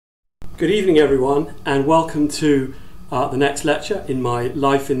Good evening everyone, and welcome to the next lecture in my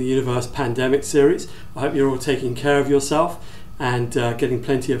Life in the Universe Pandemic series. I hope you're all taking care of yourself and getting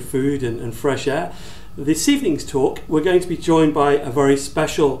plenty of food and fresh air. This evening's talk we're going to be joined by a very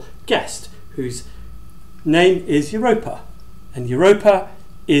special guest whose name is Europa. And Europa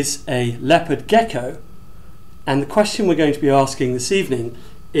is a leopard gecko, and the question we're going to be asking this evening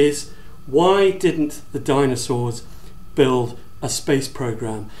is, why didn't the dinosaurs build a space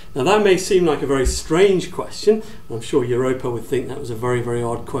program? Now that may seem like a very strange question. I'm sure Europa would think that was a very, very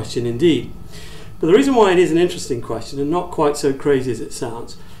odd question indeed. But the reason why it is an interesting question and not quite so crazy as it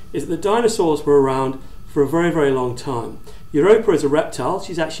sounds is that the dinosaurs were around for a very, very long time. Europa is a reptile.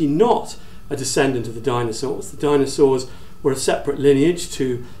 She's actually not a descendant of the dinosaurs. The dinosaurs were a separate lineage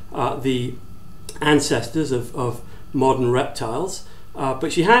to the ancestors of modern reptiles.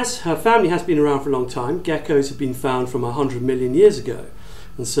 But her family has been around for a long time. Geckos have been found from 100 million years ago.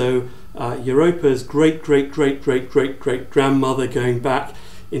 And so Europa's great-great-great-great-great-great-grandmother going back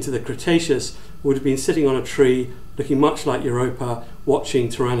into the Cretaceous would have been sitting on a tree looking much like Europa, watching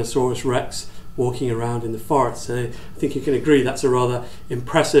Tyrannosaurus rex walking around in the forest. So I think you can agree that's a rather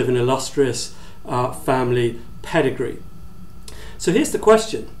impressive and illustrious family pedigree. So here's the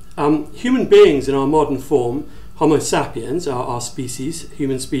question. Human beings in our modern form, Homo sapiens, our species,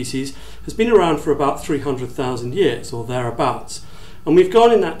 human species, has been around for about 300,000 years or thereabouts. And we've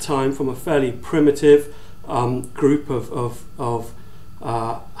gone in that time from a fairly primitive group of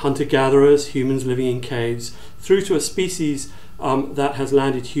hunter-gatherers, humans living in caves, through to a species that has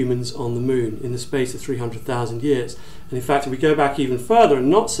landed humans on the moon in the space of 300,000 years. And in fact, if we go back even further, and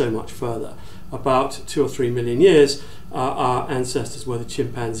not so much further, about 2 or 3 million years, our ancestors were the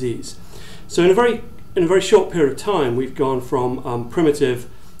chimpanzees. So in a very short period of time, we've gone from primitive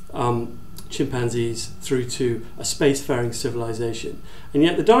chimpanzees through to a spacefaring civilization. And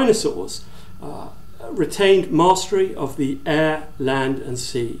yet the dinosaurs retained mastery of the air, land and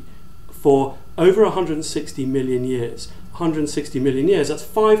sea for over 160 million years. 160 million years, that's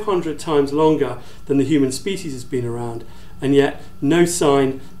 500 times longer than the human species has been around, and yet no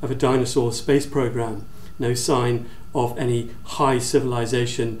sign of a dinosaur space program, no sign of any high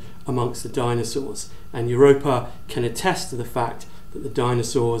civilization amongst the dinosaurs. And Europa can attest to the fact that the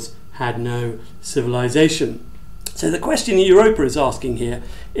dinosaurs had no civilization. So the question Europa is asking here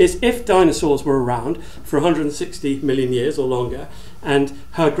is, if dinosaurs were around for 160 million years or longer, and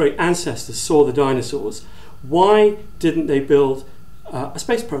her great ancestors saw the dinosaurs, why didn't they build a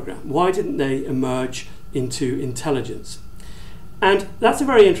space program? Why didn't they emerge into intelligence? And that's a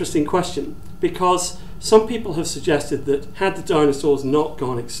very interesting question, because some people have suggested that had the dinosaurs not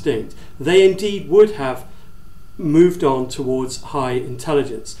gone extinct, they indeed would have moved on towards high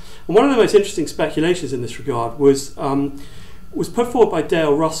intelligence. And one of the most interesting speculations in this regard was put forward by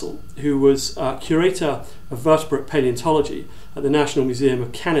Dale Russell, who was curator of vertebrate paleontology at the National Museum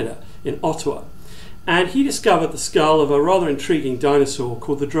of Canada in Ottawa. And he discovered the skull of a rather intriguing dinosaur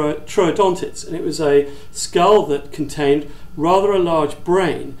called the Troodontids, and it was a skull that contained rather a large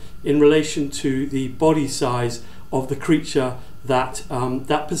brain in relation to the body size of the creature that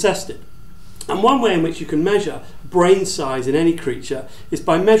possessed it. And one way in which you can measure brain size in any creature is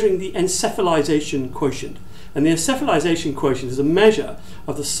by measuring the encephalization quotient. And the encephalization quotient is a measure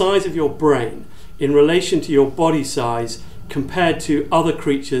of the size of your brain in relation to your body size compared to other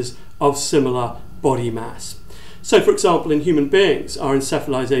creatures of similar body mass. So for example, in human beings, our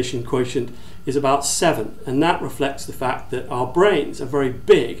encephalization quotient is about 7, and that reflects the fact that our brains are very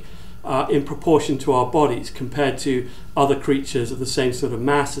big in proportion to our bodies compared to other creatures of the same sort of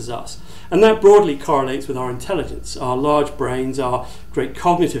mass as us. And that broadly correlates with our intelligence. Our large brains, our great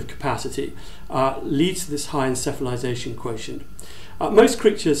cognitive capacity leads to this high encephalization quotient. Most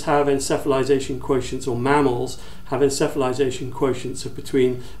creatures have encephalization quotients, or mammals have encephalization quotients of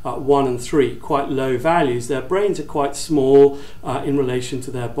between 1 and 3, quite low values. Their brains are quite small in relation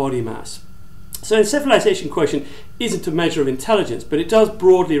to their body mass. So encephalization quotient isn't a measure of intelligence, but it does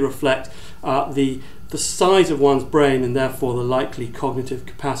broadly reflect the size of one's brain and therefore the likely cognitive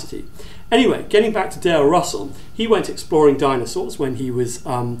capacity. Anyway, getting back to Dale Russell, he went exploring dinosaurs when he was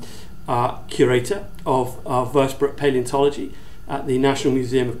curator of vertebrate paleontology at the National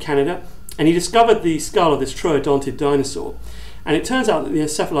Museum of Canada, and he discovered the skull of this troodontid dinosaur. And it turns out that the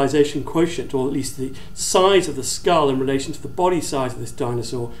encephalization quotient, or at least the size of the skull in relation to the body size of this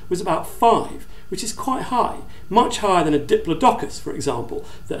dinosaur, was about 5, which is quite high, much higher than a diplodocus, for example,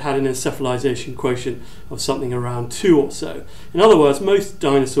 that had an encephalization quotient of something around 2 or so. In other words, most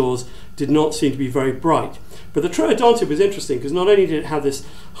dinosaurs did not seem to be very bright. But the troodontid was interesting because not only did it have this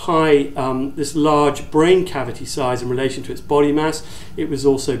this large brain cavity size in relation to its body mass, it was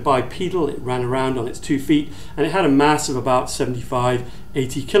also bipedal. It ran around on its 2 feet, and it had a mass of about 75,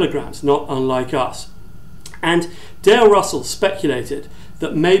 80 kilograms, not unlike us. And Dale Russell speculated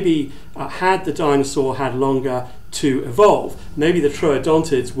that maybe had the dinosaur had longer to evolve, maybe the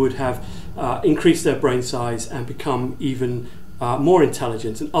troodontids would have increased their brain size and become even more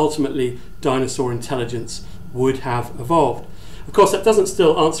intelligent, and ultimately dinosaur intelligence would have evolved. Of course, that doesn't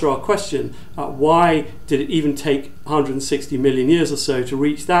still answer our question, why did it even take 160 million years or so to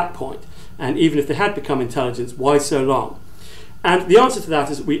reach that point? And even if they had become intelligent, why so long? And the answer to that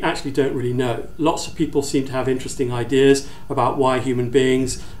is that we actually don't really know. Lots of people seem to have interesting ideas about why human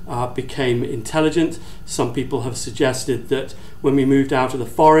beings became intelligent. Some people have suggested that when we moved out of the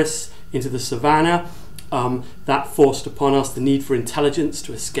forests into the savannah, that forced upon us the need for intelligence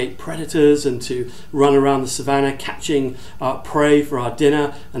to escape predators and to run around the savannah catching prey for our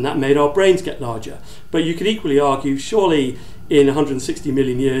dinner, and that made our brains get larger. But you could equally argue, surely in 160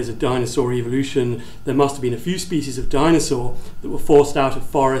 million years of dinosaur evolution, there must have been a few species of dinosaur that were forced out of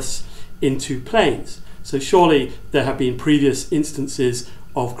forests into plains. So surely there have been previous instances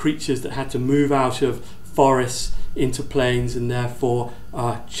of creatures that had to move out of forests into plains and therefore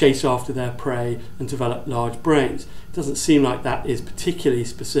chase after their prey and develop large brains. It doesn't seem like that is particularly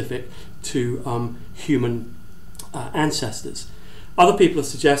specific to human ancestors. Other people have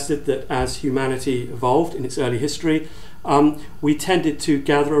suggested that as humanity evolved in its early history, we tended to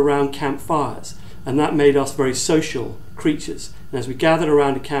gather around campfires, and that made us very social creatures. And as we gathered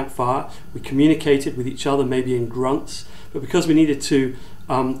around a campfire, we communicated with each other, maybe in grunts, but because we needed to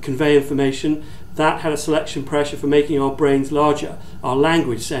convey information, that had a selection pressure for making our brains larger. Our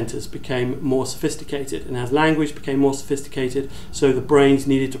language centers became more sophisticated, and as language became more sophisticated, so the brains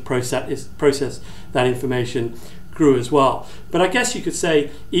needed to process that information grew as well. But I guess you could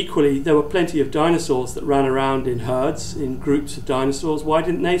say equally there were plenty of dinosaurs that ran around in herds, in groups of dinosaurs. Why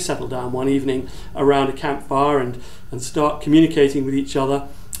didn't they settle down one evening around a campfire and start communicating with each other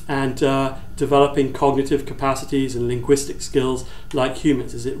and developing cognitive capacities and linguistic skills like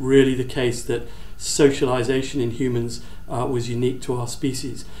humans? Is it really the case that socialization in humans was unique to our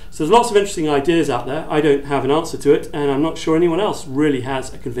species? So there's lots of interesting ideas out there. I don't have an answer to it, and I'm not sure anyone else really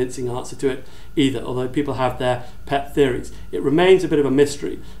has a convincing answer to it either, although people have their pet theories. It remains a bit of a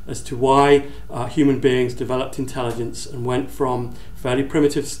mystery as to why human beings developed intelligence and went from a fairly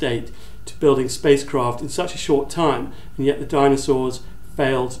primitive state to building spacecraft in such a short time, and yet the dinosaurs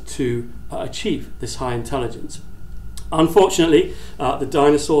failed to achieve this high intelligence. Unfortunately,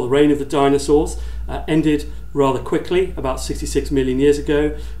 the reign of the dinosaurs ended rather quickly, about 66 million years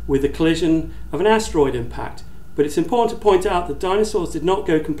ago, with the collision of an asteroid impact. But it's important to point out that dinosaurs did not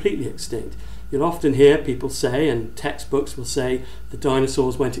go completely extinct. You'll often hear people say, and textbooks will say, the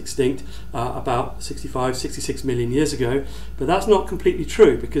dinosaurs went extinct about 65, 66 million years ago, but that's not completely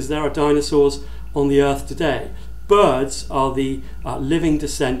true, because there are dinosaurs on the Earth today. Birds are the living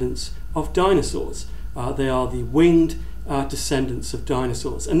descendants of dinosaurs. They are the winged descendants of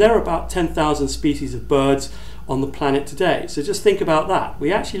dinosaurs. And there are about 10,000 species of birds on the planet today. So just think about that.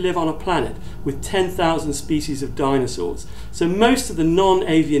 We actually live on a planet with 10,000 species of dinosaurs. So most of the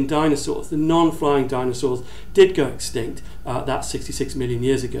non-avian dinosaurs, the non-flying dinosaurs, did go extinct that 66 million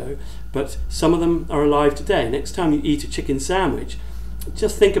years ago. But some of them are alive today. Next time you eat a chicken sandwich,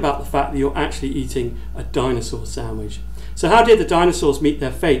 just think about the fact that you're actually eating a dinosaur sandwich. So how did the dinosaurs meet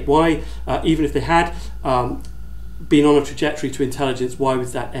their fate? Why, even if they had been on a trajectory to intelligence, why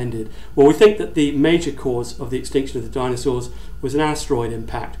was that ended? Well, we think that the major cause of the extinction of the dinosaurs was an asteroid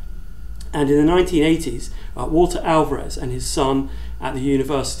impact. And in the 1980s, Walter Alvarez and his son at the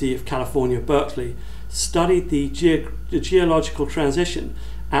University of California, Berkeley, studied the geological transition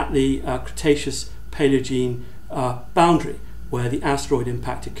at the Cretaceous-Paleogene boundary where the asteroid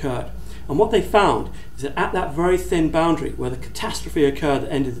impact occurred. And what they found is that at that very thin boundary where the catastrophe occurred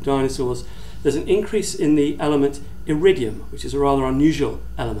that ended the dinosaurs, there's an increase in the element iridium, which is a rather unusual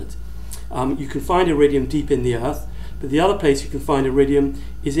element. You can find iridium deep in the Earth, but the other place you can find iridium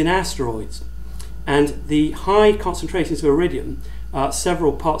is in asteroids. And the high concentrations of iridium,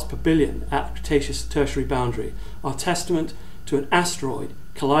 several parts per billion at the Cretaceous tertiary boundary, are testament to an asteroid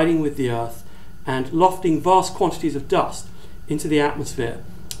colliding with the Earth and lofting vast quantities of dust into the atmosphere,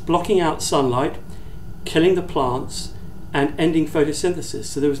 blocking out sunlight, killing the plants, and ending photosynthesis.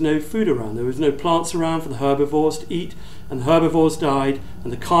 So there was no food around. There was no plants around for the herbivores to eat, and the herbivores died,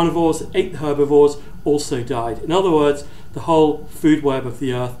 and the carnivores that ate the herbivores also died. In other words, the whole food web of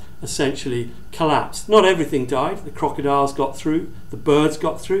the Earth essentially collapsed. Not everything died. The crocodiles got through, the birds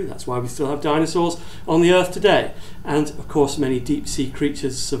got through. That's why we still have dinosaurs on the Earth today. And of course many deep sea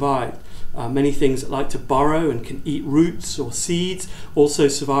creatures survived. Many things that like to burrow and can eat roots or seeds also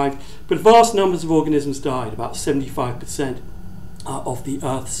survived. But vast numbers of organisms died. About 75% of the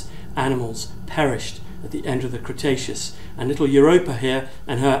Earth's animals perished at the end of the Cretaceous. And little Europa here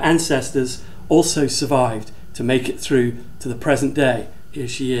and her ancestors also survived to make it through to the present day. Here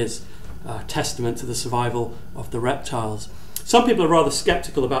she is, testament to the survival of the reptiles. Some people are rather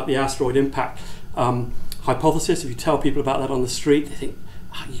skeptical about the asteroid impact hypothesis. If you tell people about that on the street, they think,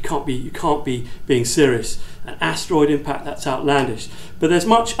 oh, you can't be being serious. An asteroid impact, that's outlandish. But there's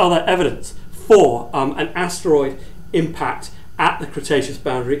much other evidence for an asteroid impact at the Cretaceous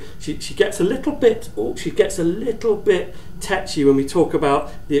boundary. She gets a little bit tetchy when we talk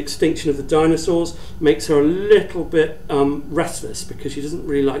about the extinction of the dinosaurs. Makes her a little bit restless because she doesn't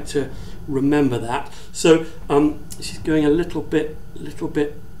really like to remember that. So she's going a little bit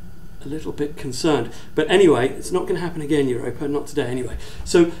concerned. But anyway, it's not going to happen again, Europa, not today anyway.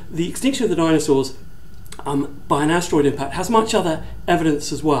 So the extinction of the dinosaurs by an asteroid impact has much other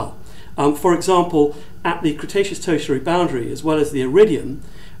evidence as well. For example, at the Cretaceous-Tertiary boundary, as well as the iridium,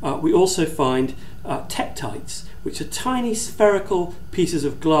 we also find tektites, which are tiny spherical pieces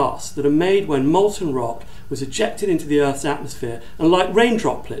of glass that are made when molten rock was ejected into the Earth's atmosphere, and like rain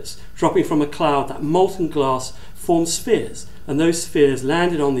droplets dropping from a cloud, that molten glass formed spheres, and those spheres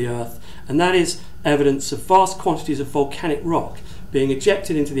landed on the Earth, and that is evidence of vast quantities of volcanic rock being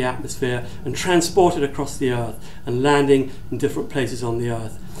ejected into the atmosphere and transported across the Earth and landing in different places on the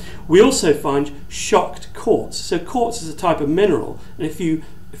Earth. We also find shocked quartz. So quartz is a type of mineral, and if you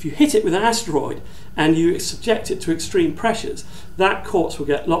hit it with an asteroid and you subject it to extreme pressures, that quartz will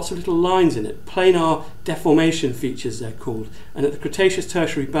get lots of little lines in it, planar deformation features they're called. And at the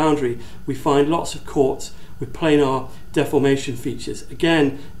Cretaceous-Tertiary boundary we find lots of quartz with planar deformation features.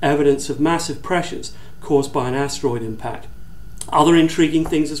 Again, evidence of massive pressures caused by an asteroid impact. Other intriguing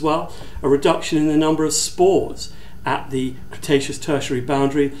things as well, a reduction in the number of spores at the Cretaceous-Tertiary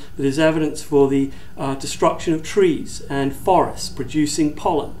boundary that is evidence for the destruction of trees and forests producing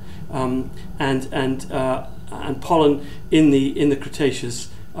pollen and pollen in the Cretaceous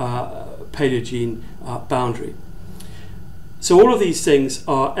Paleogene boundary. So all of these things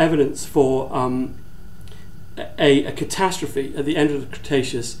are evidence for a catastrophe at the end of the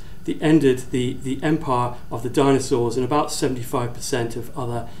Cretaceous that ended the empire of the dinosaurs and about 75% of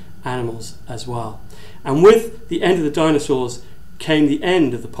other animals as well. And with the end of the dinosaurs came the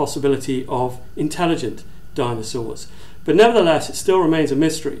end of the possibility of intelligent dinosaurs. But nevertheless, it still remains a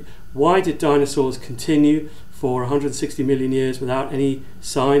mystery. Why did dinosaurs continue for 160 million years without any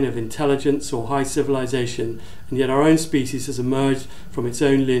sign of intelligence or high civilization, and yet our own species has emerged from its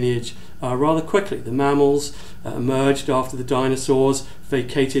own lineage rather quickly? The mammals emerged after the dinosaurs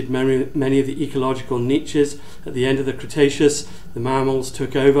vacated many of the ecological niches at the end of the Cretaceous. The mammals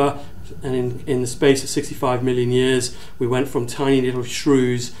took over, and in the space of 65 million years we went from tiny little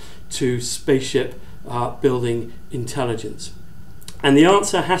shrews to spaceship building intelligence. And the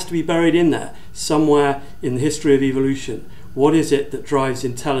answer has to be buried in there, somewhere in the history of evolution. What is it that drives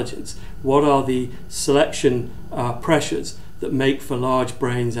intelligence? What are the selection pressures that make for large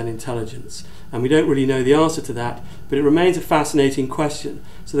brains and intelligence? And we don't really know the answer to that, but it remains a fascinating question.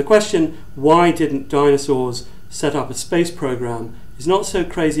 So the question, why didn't dinosaurs set up a space program, is not so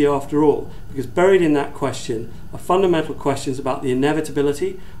crazy after all, because buried in that question are fundamental questions about the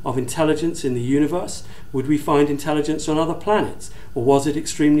inevitability of intelligence in the universe. Would we find intelligence on other planets, or was it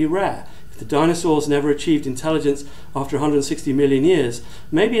extremely rare? If the dinosaurs never achieved intelligence after 160 million years,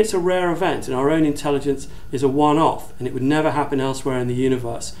 maybe it's a rare event and our own intelligence is a one-off and it would never happen elsewhere in the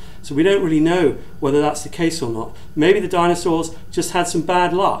universe. So we don't really know whether that's the case or not. Maybe the dinosaurs just had some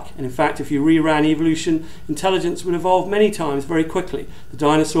bad luck, and in fact if you reran evolution, intelligence would evolve many times very quickly. The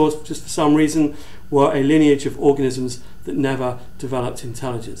dinosaurs, just for some reason, were a lineage of organisms that never developed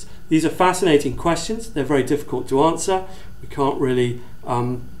intelligence. These are fascinating questions. They're very difficult to answer. We can't really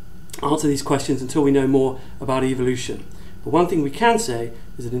answer these questions until we know more about evolution. But one thing we can say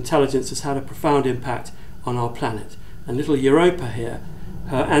is that intelligence has had a profound impact on our planet. And little Europa here,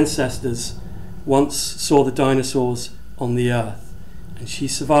 her ancestors once saw the dinosaurs on the Earth, and she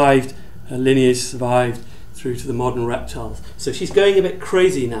survived, her lineage survived through to the modern reptiles. So she's going a bit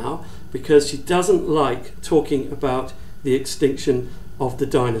crazy now because she doesn't like talking about the extinction of the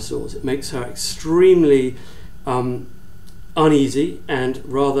dinosaurs. It makes her extremely uneasy and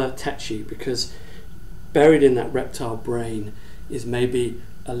rather tetchy, because buried in that reptile brain is maybe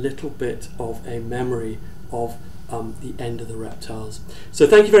a little bit of a memory of the end of the reptiles. So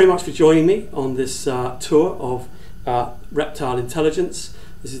thank you very much for joining me on this tour of reptile intelligence.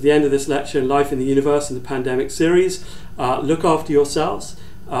 This is the end of this lecture in Life in the Universe in the Pandemic series. Look after yourselves.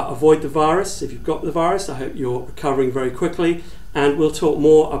 Avoid the virus. If you've got the virus, I hope you're recovering very quickly. And we'll talk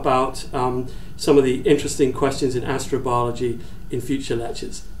more about some of the interesting questions in astrobiology in future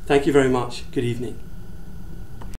lectures. Thank you very much. Good evening.